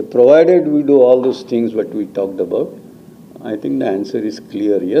that, say, provided we do all those things what we talked about, I think the answer is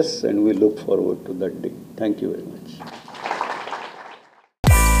clear, yes, and we look forward to that day. Thank you very much.